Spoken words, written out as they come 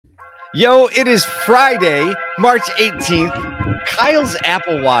Yo, it is Friday, March 18th. Kyle's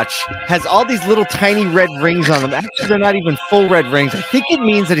Apple Watch has all these little tiny red rings on them. Actually, they're not even full red rings. I think it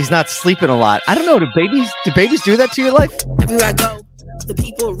means that he's not sleeping a lot. I don't know. Do babies do that to your life? Everywhere I go, the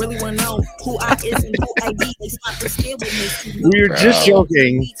people really want to know who I is and who I be. They stop to stare with me. We were just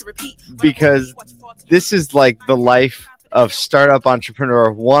joking because this is like the life of Startup Entrepreneur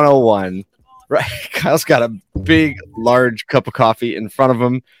 101. Right? Kyle's got a big, large cup of coffee in front of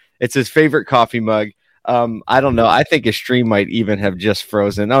him. It's his favorite coffee mug. I don't know. I think his stream might even have just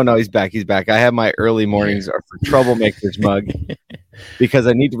frozen. Oh, no, he's back. He's back. I have my early mornings are for troublemakers mug because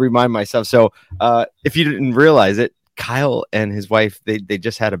I need to remind myself. So if you didn't realize it, Kyle and his wife, they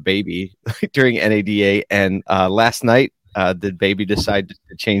just had a baby during NADA. And last night, the baby decided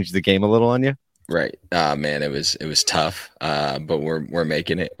to change the game a little on you. Right. Man, it was tough. But we're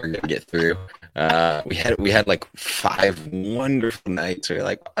making it. We're going to get through. We had like 5 wonderful nights. We were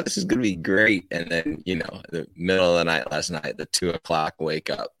like, oh, this is gonna be great. And then, the middle of the night last night, the 2:00 wake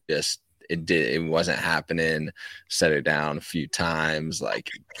up, it wasn't happening. Set it down a few times, like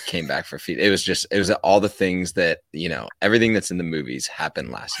came back for feed. It was all the things that, everything that's in the movies happened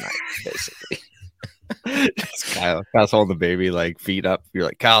last night, basically. Kyle's holding the baby like feet up. You're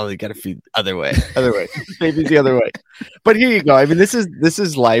like, Kyle, you gotta feed other way. Baby's the other way. But here you go. I mean, this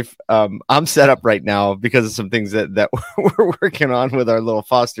is life. I'm set up right now because of some things that we're working on with our little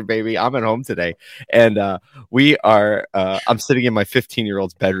foster baby. I'm at home today, and we are. I'm sitting in my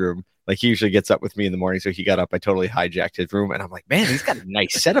 15-year-old's bedroom. Like, he usually gets up with me in the morning, so he got up. I totally hijacked his room, and I'm like, man, he's got a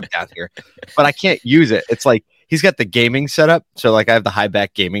nice setup down here, but I can't use it. It's like he's got the gaming setup. So like I have the high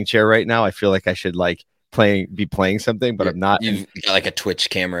back gaming chair right now. I feel like I should like be playing something, but I'm not. You've got like a Twitch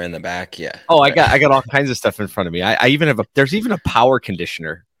camera in the back. Yeah. Oh, I got all kinds of stuff in front of me. I even have there's even a power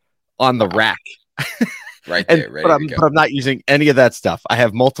conditioner on the rack. Right there. But I'm not using any of that stuff. I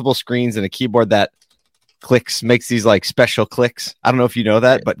have multiple screens and a keyboard that makes these like special clicks. I don't know if you know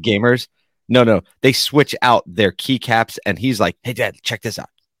that, right. But gamers, no, they switch out their keycaps, and he's like, "Hey, Dad, check this out.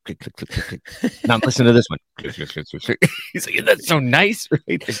 Click, click, click, click, click. Now listen to this one." He's like, "That's so nice, right?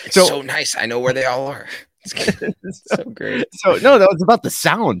 It's so nice. I know where they all are." It's so great. So no, it's about the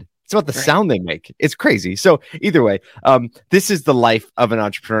sound. It's about the sound they make. It's crazy. So either way, this is the life of an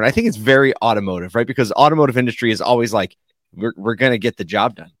entrepreneur. And I think it's very automotive, right? Because automotive industry is always like, we're going to get the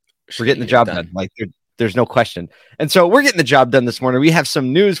job done. We're getting the job done. Like there's no question. And so we're getting the job done this morning. We have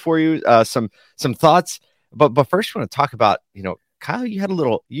some news for you, some thoughts. But first, I want to talk about, Kyle, you had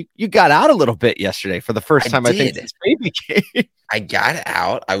you got out a little bit yesterday for the first time. I think this baby came. I got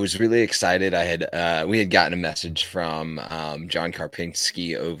out. I was really excited. We had gotten a message from John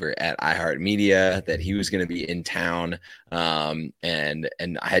Karpinski over at iHeartMedia that he was going to be in town. And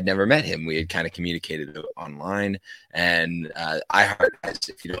I had never met him. We had kind of communicated online, and iHeart,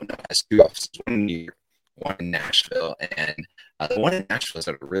 if you don't know, has 2 offices, one in New York, one in Nashville, and the one in Nashville is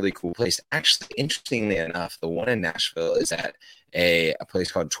at a really cool place. Actually, interestingly enough, the one in Nashville is at a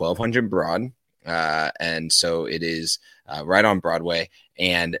place called 1200 Broad. And so it is right on Broadway.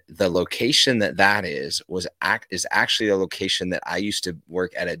 And the location that is actually a location that I used to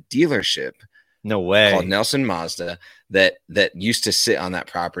work at a dealership. No way. Called Nelson Mazda that used to sit on that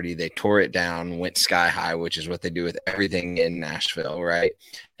property. They tore it down, went sky high, which is what they do with everything in Nashville, right?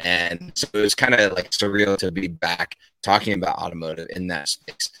 And so it was kind of like surreal to be back talking about automotive in that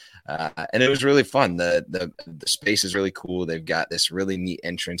space. And it was really fun. The space is really cool. They've got this really neat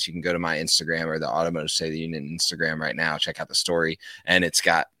entrance. You can go to my Instagram or the Automotive State of the Union Instagram right now. Check out the story. And it's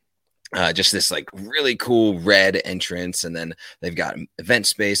got just this like really cool red entrance, and then they've got event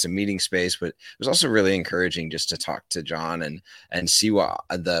space and meeting space. But it was also really encouraging just to talk to John and see what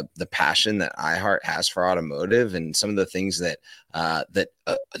the passion that iHeart has for automotive, and some of the things that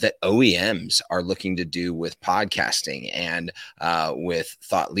OEMs are looking to do with podcasting and with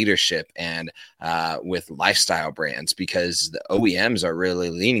thought leadership and with lifestyle brands, because the OEMs are really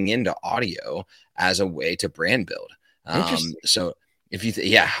leaning into audio as a way to brand build. So if you,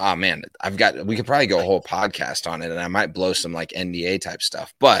 we could probably go a whole podcast on it, and I might blow some like NDA type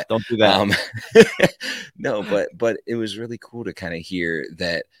stuff, but don't do that. No, but it was really cool to kind of hear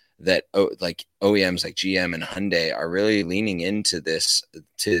that like OEMs like GM and Hyundai are really leaning into this,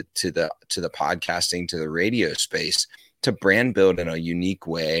 to the podcasting, to the radio space, to brand build in a unique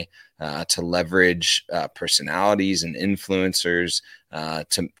way, to leverage personalities and influencers,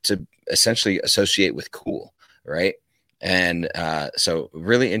 to essentially associate with cool, right? And so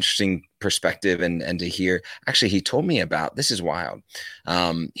really interesting perspective and to hear. Actually, he told me about, this is wild.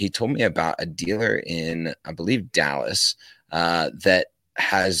 He told me about a dealer in, I believe, Dallas, that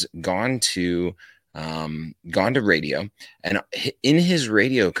has gone to gone to radio, and in his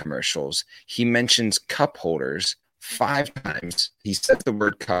radio commercials, he mentions cup holders 5 times. He said the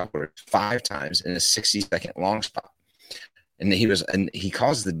word cup holders 5 times in a 60-second long spot. And he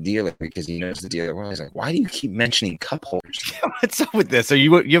calls the dealer because he knows the dealer well. He's like, "Why do you keep mentioning cup holders?" What's up with this?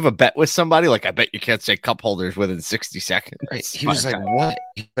 You have a bet with somebody? Like, I bet you can't say cup holders within 60 seconds. Right. He was like, "What?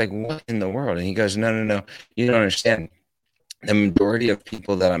 He's like, what in the world?" And he goes, "No. You don't understand. The majority of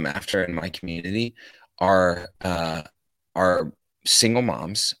people that I'm after in my community are single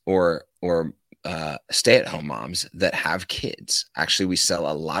moms or stay-at-home moms that have kids. Actually, we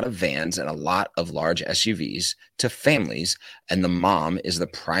sell a lot of vans and a lot of large SUVs to families, and the mom is the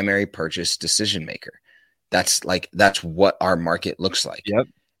primary purchase decision maker. That's what our market looks like." Yep.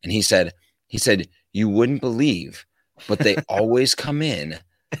 And he said, "You wouldn't believe, but they always come in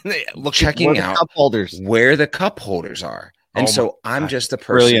checking out cup holders, where the cup holders are." And so I'm just the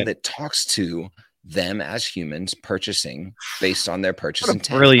person that talks to them as humans purchasing based on their purchase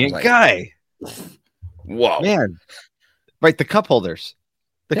intent. Brilliant guy. Whoa, man. Right. The cup holders,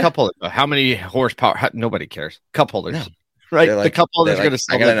 cup holders. How many horsepower? Nobody cares. Cup holders. No. Right. Like, the cup holders are going to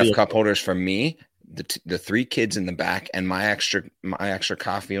sell. I got enough cup holders for me, the 3 kids in the back, and my extra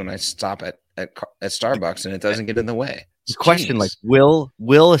coffee when I stop at Starbucks, and it doesn't get in the way. The question, like, will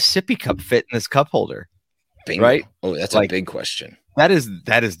a sippy cup fit in this cup holder? Bingo. Right? Oh, that's a big question. That is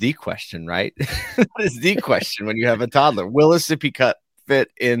the question, right? That is the question when you have a toddler. Will a sippy cup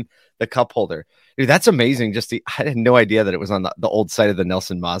fit in the cup holder? Dude, that's amazing. I had no idea that it was on the old site of the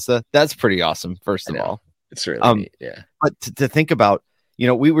Nelson Mazda. That's pretty awesome, first of all. It's really neat, yeah. But to think about,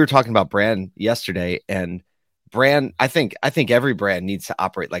 we were talking about brand yesterday, and brand, I think every brand needs to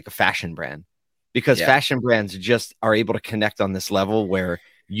operate like a fashion brand, because fashion brands just are able to connect on this level where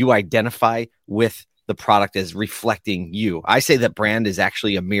you identify with the product as reflecting you. I say that brand is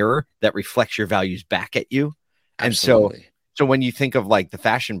actually a mirror that reflects your values back at you. Absolutely. And so when you think of like the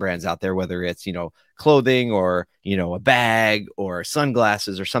fashion brands out there, whether it's, clothing or, a bag or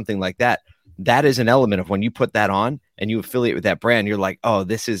sunglasses or something like that, that is an element of when you put that on and you affiliate with that brand, you're like, oh,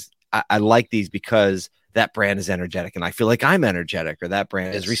 I like these because that brand is energetic and I feel like I'm energetic, or that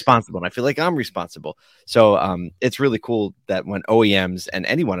brand is responsible and I feel like I'm responsible. So it's really cool that when OEMs and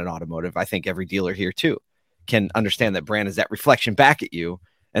anyone in automotive, I think every dealer here too, can understand that brand is that reflection back at you,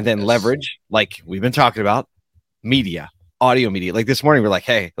 and then leverage, like we've been talking about, media, audio media. Like this morning, we're like,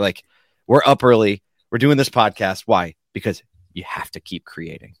 hey, like we're up early. We're doing this podcast. Why? Because you have to keep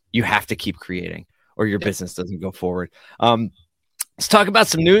creating. You have to keep creating or your business doesn't go forward. Let's talk about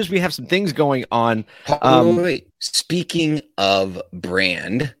some news. We have some things going on. Wait. Speaking of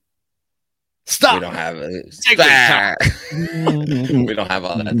brand, stop. We don't have we don't have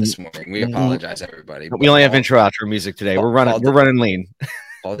all that this morning. We apologize, everybody. We only have intro outro music today. We're running lean.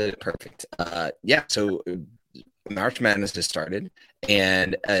 All did it perfect. So March Madness has started,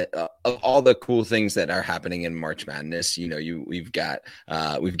 and of all the cool things that are happening in March Madness, we've got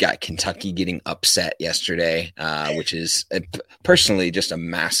Kentucky getting upset yesterday, which is personally just a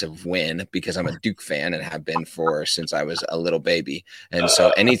massive win because I'm a Duke fan and have been since I was a little baby, and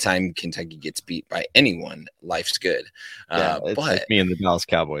so anytime Kentucky gets beat by anyone, life's good. It's but like me and the Dallas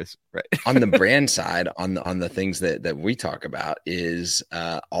Cowboys, right? On the brand side, on the things that we talk about is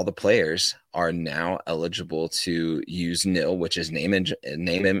all the players are now eligible to use NIL, which is name, image,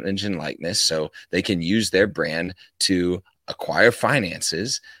 and likeness. So they can use their brand to acquire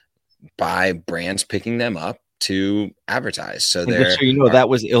finances by brands picking them up to advertise. So that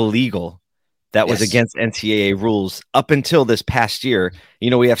was illegal. That was against NCAA rules up until this past year.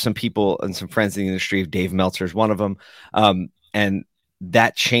 We have some people and some friends in the industry. Dave Meltzer is one of them. And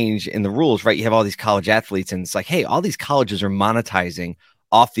that change in the rules, right? You have all these college athletes, and it's like, hey, all these colleges are monetizing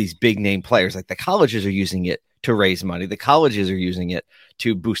off these big name players. Like the colleges are using it to raise money. The colleges are using it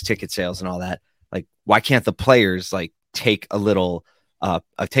to boost ticket sales and all that. Like, why can't the players like take a little,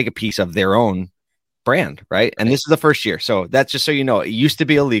 take a piece of their own brand, right? And this is the first year. So that's just so you know, it used to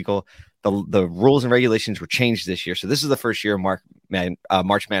be illegal. The rules and regulations were changed this year. So this is the first year of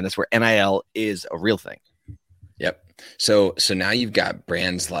March Madness where NIL is a real thing. Yep. So now you've got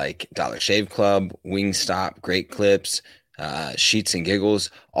brands like Dollar Shave Club, Wingstop, Great Clips, Sheets and Giggles,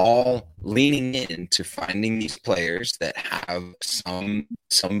 all leaning into finding these players that have some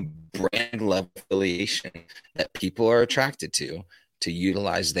brand level affiliation that people are attracted to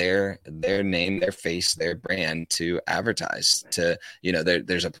utilize their name, their face, their brand to advertise.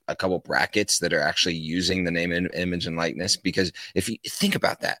 There's a couple brackets that are actually using the name, image, and likeness, because if you think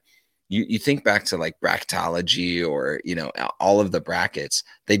about that, you think back to like Bracketology or, all of the brackets,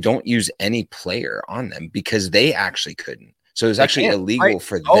 they don't use any player on them because they actually couldn't. So it's They actually can't, illegal right?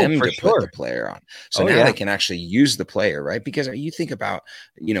 for Oh, them for to sure. put the player on. So Oh, now yeah. they can actually use the player, right? Because you think about,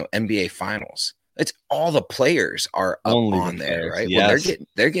 NBA finals. It's all the players are up Only the on there, players, right? Well, yes.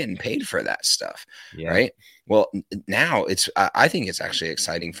 they're getting paid for that stuff, Yeah. right? Well, now I think it's actually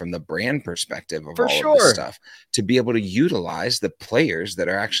exciting from the brand perspective of For all of this sure. stuff to be able to utilize the players that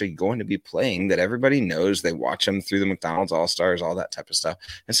are actually going to be playing that everybody knows. They watch them through the McDonald's All-Stars, all that type of stuff.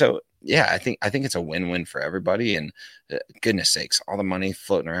 And so, yeah, I think it's a win-win for everybody. And goodness sakes, all the money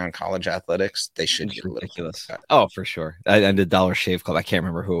floating around college athletics, they should It's get a little ridiculous. cut. Oh, for sure. And the Dollar Shave Club, I can't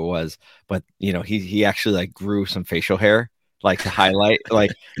remember who it was, but he actually like grew some facial hair like to highlight,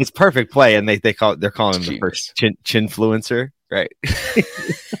 like it's perfect play, and they're calling him the first chinfluencer, right?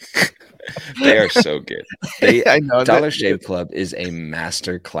 They are so good. I know Dollar Shave Club is a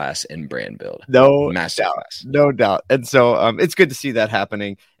master class in brand build. No doubt. And so it's good to see that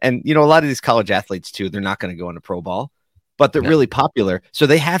happening. And a lot of these college athletes too, they're not going to go into pro ball, but they're really popular, so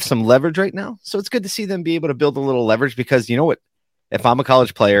they have some leverage right now. So it's good to see them be able to build a little leverage, because you know what? If I'm a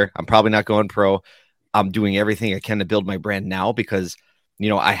college player, I'm probably not going pro. I'm doing everything I can to build my brand now, because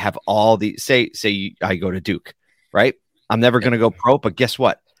I have all the say I go to Duke, right? I'm never going to go pro, but guess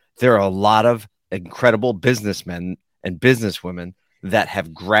what? There are a lot of incredible businessmen and businesswomen that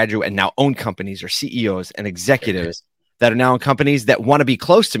have graduated and now own companies, or CEOs and executives that are now in companies that want to be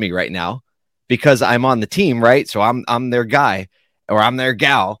close to me right now because I'm on the team, right? So I'm their guy, or I'm their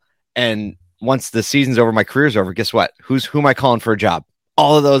gal. And once the season's over, my career's over, guess what? Who am I calling for a job?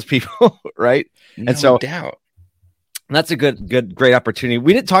 All of those people, right? No doubt. That's a great opportunity.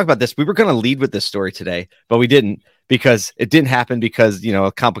 We didn't talk about this. We were going to lead with this story today, but we didn't, because it didn't happen because,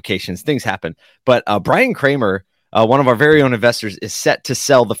 complications, things happen. But Brian Kramer, one of our very own investors, is set to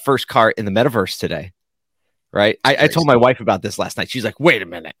sell the first car in the metaverse today, right? I told my wife about this last night. She's like, wait a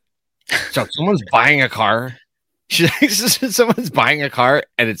minute. So someone's buying a car? Someone's buying a car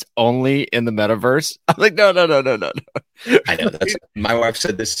and it's only in the metaverse? I'm like, no. I know. My wife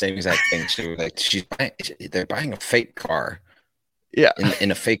said the same exact thing. She was like, they're buying a fake car. Yeah.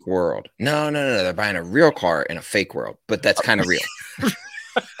 In a fake world. No. They're buying a real car in a fake world, but that's kind of real. I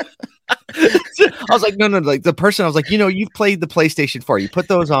was like, no. Like the person, I was like, you've played the PlayStation 4. You put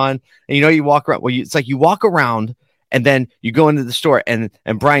those on and you walk around. Well, it's like you walk around and then you go into the store and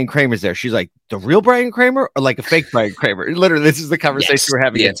Brian Kramer's there. She's like, the real Brian Kramer or like a fake Brian Kramer? Literally, this is the conversation we're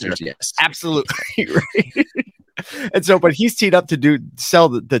having. The answer is yes. Absolutely. Right. And so, but he's teed up to sell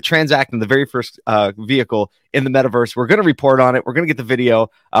the transact in the very first vehicle in the metaverse. We're going to report on it. We're going to get the video.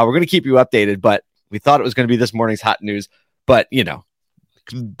 We're going to keep you updated, but we thought it was going to be this morning's hot news, but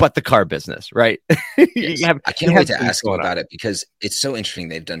but the car business, right? Yes. I can't wait to ask you about it, because it's so interesting.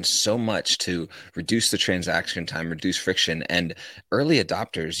 They've done so much to reduce the transaction time, reduce friction, and early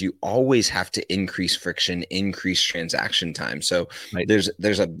adopters, you always have to increase friction, increase transaction time. So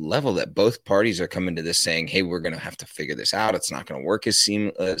there's a level that both parties are coming to this saying, hey, we're going to have to figure this out. It's not going to work as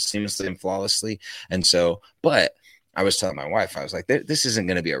seamlessly and flawlessly. And so, but I was telling my wife, I was like, this isn't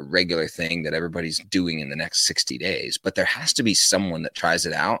going to be a regular thing that everybody's doing in the next 60 days, but there has to be someone that tries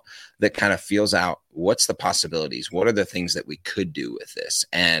it out, that kind of feels out what's the possibilities, what are the things that we could do with this,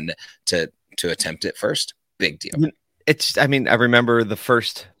 and to attempt it first. Big deal. I remember the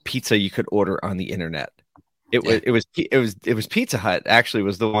first pizza you could order on the internet. It was Pizza Hut actually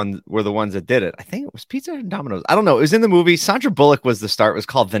were the ones that did it. I think it was Pizza Hut and Domino's. I don't know. It was in the movie. Sandra Bullock was the star. It was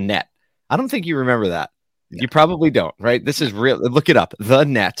called The Net. I don't think you remember that. You probably don't, right? This is real. Look it up. The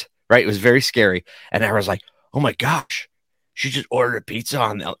Net, right? It was very scary. And I was like, oh my gosh, she just ordered a pizza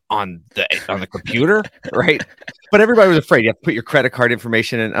on the computer, right? But everybody was afraid. You have to put your credit card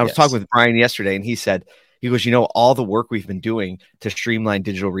information in. I was talking with Brian yesterday, and he goes, all the work we've been doing to streamline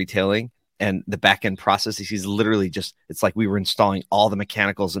digital retailing and the back end processes, he's literally it's like we were installing all the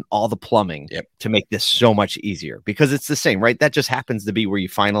mechanicals and all the plumbing to make this so much easier, because it's the same, right? That just happens to be where you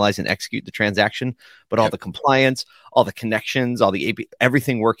finalize and execute the transaction, but all the compliance, all the connections, all the AP,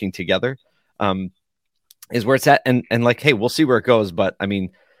 everything working together is where it's at. And like, hey, we'll see where it goes. But I mean,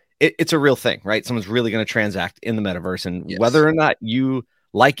 it's a real thing, right? Someone's really going to transact in the metaverse, and whether or not you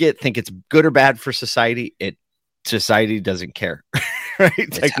like it, think it's good or bad for society, society doesn't care,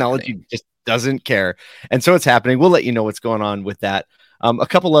 right? Technology just doesn't care. And so it's happening. We'll let you know what's going on with that. A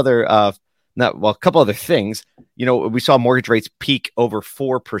couple other things. We saw mortgage rates peak over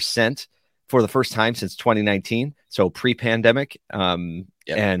 4% for the first time since 2019. So pre-pandemic. And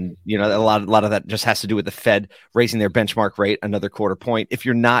a lot of that just has to do with the Fed raising their benchmark rate another quarter point. If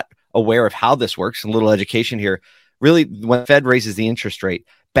you're not aware of how this works, a little education here. Really, when Fed raises the interest rate,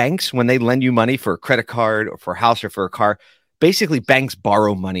 banks, when they lend you money for a credit card or for a house or for a car, basically banks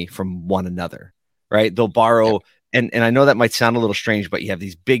borrow money from one another, right? They'll borrow And I know that might sound a little strange, but you have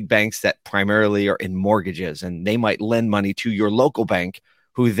these big banks that primarily are in mortgages, and they might lend money to your local bank,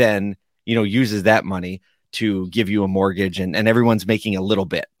 who then, uses that money to give you a mortgage, and everyone's making a little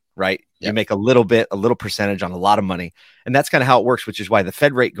bit, right? Yep. You make a little percentage on a lot of money. And that's kind of how it works, which is why the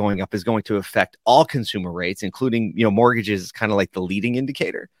Fed rate going up is going to affect all consumer rates, including, mortgages is kind of like the leading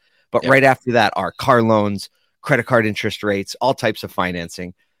indicator. But right after that are car loans, credit card interest rates, all types of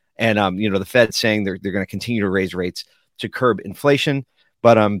financing. And, the Fed's saying they're going to continue to raise rates to curb inflation.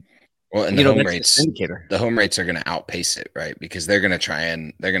 But, the home rates are going to outpace it, right? Because they're going to try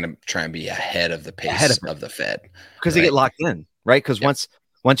and be ahead of the pace of the Fed, because they get locked in, right? Because once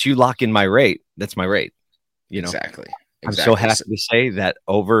you lock in my rate, that's my rate. Exactly. I'm so happy to say that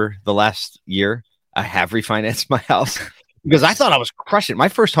over the last year, I have refinanced my house because I thought I was crushing it. My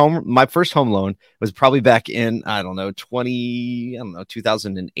first home loan was probably back in,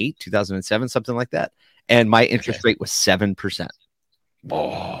 2008, 2007, something like that. And my interest rate was 7%.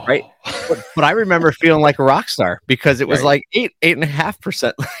 Oh. Right. But I remember feeling like a rock star because it was like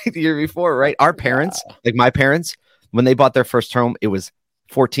 8.5% the year before. Right. Our parents, like my parents, when they bought their first home, it was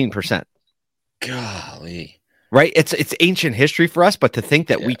 14%. Golly. Right. It's ancient history for us, but to think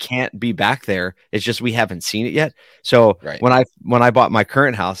that we can't be back there, it's just we haven't seen it yet. So when I bought my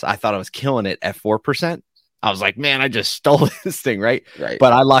current house, I thought I was killing it at 4%. I was like, man, I just stole this thing. Right.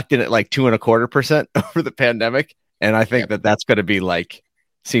 But I locked in at like 2.25% over the pandemic. And I think that's going to be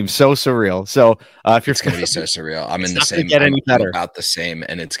seems so surreal. So if you're it's going to be so surreal, I'm in the same, I'm about the same.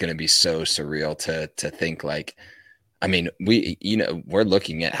 And it's going to be so surreal to think we're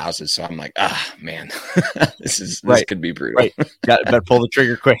looking at houses. So I'm like, man, this could be brutal. Right. Better pull the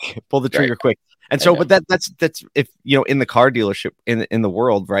trigger quick. Quick. And so, but that's if, in the car dealership in the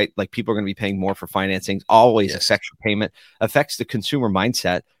world, right? Like people are going to be paying more for financing, always affects your payment, affects the consumer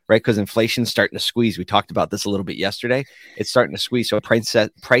mindset, right? Because inflation's starting to squeeze. We talked about this a little bit yesterday. It's starting to squeeze. So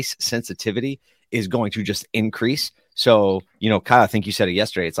price sensitivity is going to just increase. So, Kyle, I think you said it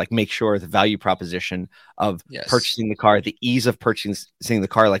yesterday. It's like, make sure the value proposition of purchasing the car, the ease of purchasing the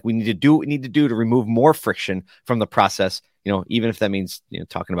car, like we need to do what we need to do to remove more friction from the process, even if that means,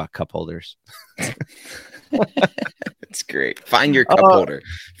 talking about cup holders. It's great. Find your cup holder.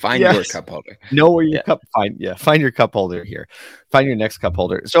 Find your cup holder. Know where your find your cup holder here. Find your next cup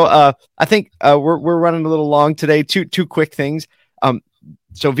holder. So I think we're running a little long today. Two quick things.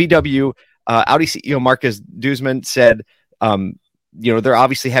 So VW, Audi CEO Marcus Duesman said, they're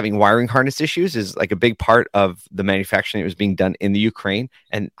obviously having wiring harness issues is like a big part of the manufacturing that was being done in the Ukraine.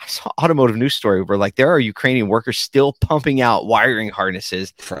 And I saw Automotive News Story where there are Ukrainian workers still pumping out wiring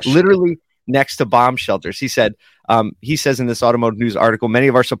harnesses, literally next to bomb shelters. He said, he says in this Automotive News article, many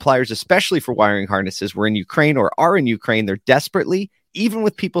of our suppliers, especially for wiring harnesses, were in Ukraine or are in Ukraine. They're desperately, even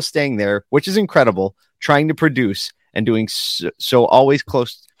with people staying there, which is incredible, trying to produce and doing so always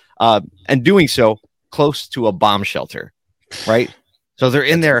close and doing so close to a bomb shelter, right? So they're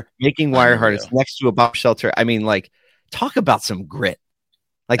in there making wire harness next to a bomb shelter. I mean, talk about some grit.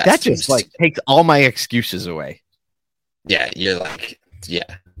 That just takes all my excuses away. Yeah, you're like,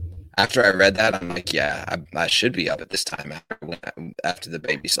 After I read that, I'm like, I should be up at this time after the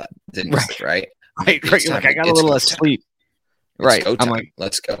baby slept. Didn't right? Right. You're like, I got a little sleep. Right. I'm like,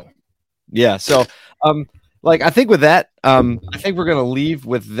 let's go. Yeah. So, I think with that, I think we're going to leave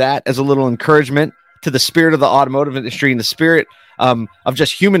with that as a little encouragement to the spirit of the automotive industry and the spirit of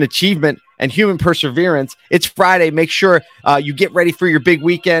just human achievement and human perseverance. It's Friday. Make sure you get ready for your big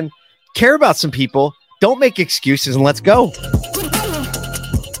weekend. Care about some people. Don't make excuses, and let's go.